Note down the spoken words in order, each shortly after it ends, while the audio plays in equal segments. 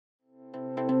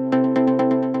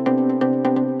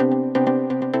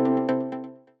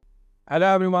Hello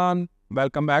everyone,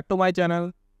 welcome back to my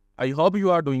channel. I hope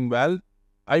you are doing well.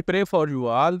 I pray for you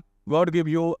all. God give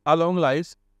you a long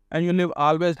life and you live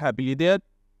always happily there.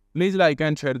 Please like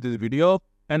and share this video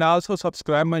and also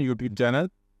subscribe my YouTube channel.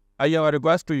 I have a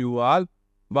request to you all.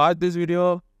 Watch this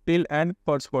video till end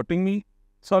for supporting me.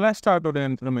 So let's start today's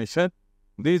information.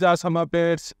 These are some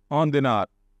updates on dinar.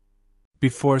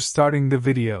 Before starting the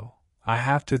video, I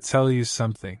have to tell you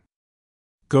something.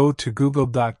 Go to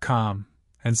google.com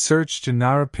and search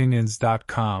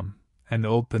dinaropinions.com and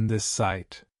open this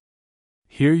site.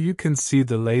 Here you can see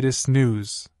the latest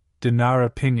news, dinar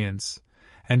opinions,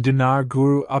 and dinar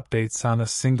guru updates on a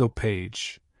single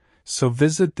page. So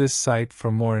visit this site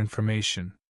for more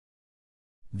information.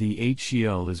 The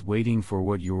HCL is waiting for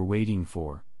what you're waiting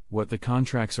for, what the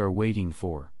contracts are waiting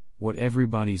for, what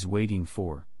everybody's waiting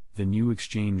for, the new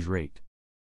exchange rate.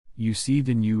 You see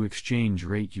the new exchange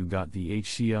rate, you got the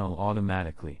HCL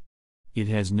automatically. It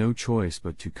has no choice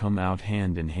but to come out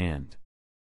hand in hand.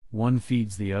 One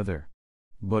feeds the other.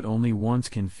 But only one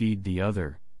can feed the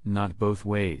other, not both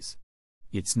ways.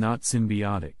 It's not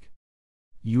symbiotic.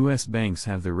 US banks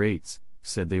have the rates,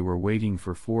 said they were waiting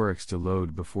for Forex to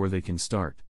load before they can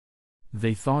start.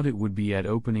 They thought it would be at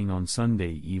opening on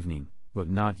Sunday evening, but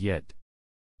not yet.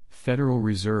 Federal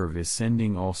Reserve is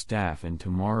sending all staff in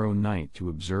tomorrow night to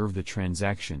observe the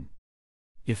transaction.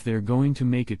 If they're going to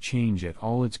make a change at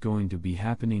all, it's going to be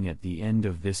happening at the end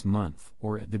of this month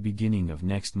or at the beginning of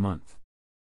next month.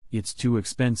 It's too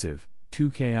expensive, too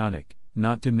chaotic,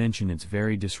 not to mention it's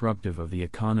very disruptive of the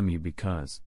economy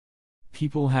because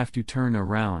people have to turn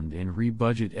around and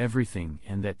re-budget everything,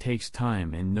 and that takes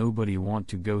time and nobody want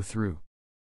to go through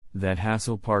that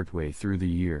hassle partway through the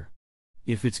year.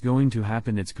 If it's going to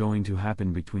happen, it's going to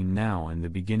happen between now and the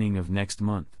beginning of next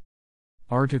month.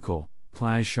 Article,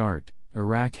 Plage chart,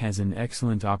 Iraq has an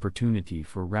excellent opportunity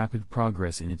for rapid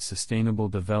progress in its sustainable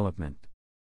development.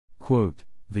 Quote,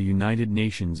 the United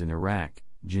Nations in Iraq,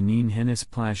 Janine Hennis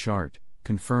Plage chart,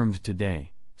 confirmed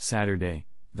today, Saturday,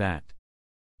 that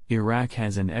Iraq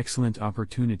has an excellent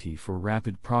opportunity for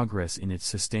rapid progress in its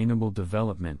sustainable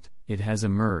development. It has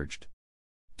emerged.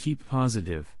 Keep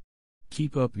positive.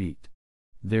 Keep upbeat.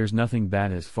 There's nothing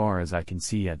bad as far as I can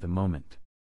see at the moment.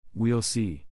 We'll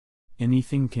see.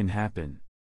 Anything can happen.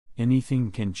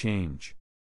 Anything can change.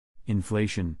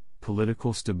 Inflation,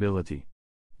 political stability,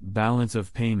 balance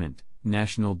of payment,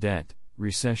 national debt,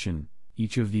 recession,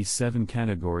 each of these 7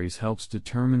 categories helps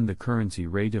determine the currency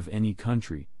rate of any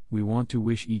country. We want to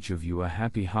wish each of you a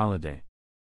happy holiday.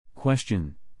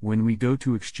 Question: when we go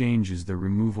to exchange, is the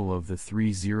removal of the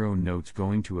 30 notes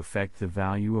going to affect the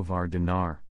value of our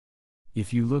dinar?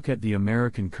 If you look at the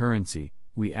American currency,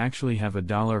 we actually have a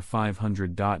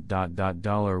 $500 $1,000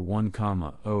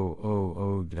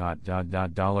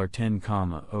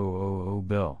 $10,000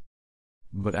 bill.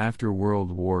 But after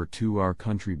World War II our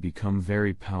country become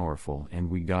very powerful and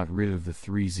we got rid of the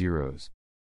 3 zeros.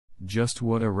 Just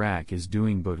what Iraq is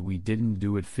doing, but we didn't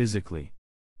do it physically.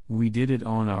 We did it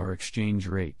on our exchange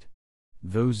rate.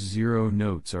 Those 0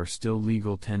 notes are still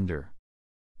legal tender.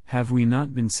 Have we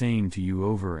not been saying to you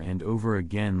over and over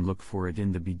again, look for it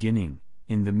in the beginning,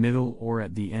 in the middle, or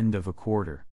at the end of a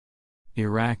quarter?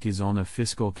 Iraq is on a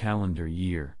fiscal calendar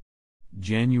year.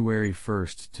 January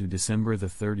 1st to December the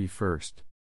 31st.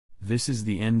 This is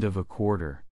the end of a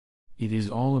quarter. It is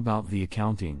all about the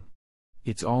accounting.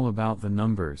 It's all about the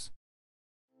numbers.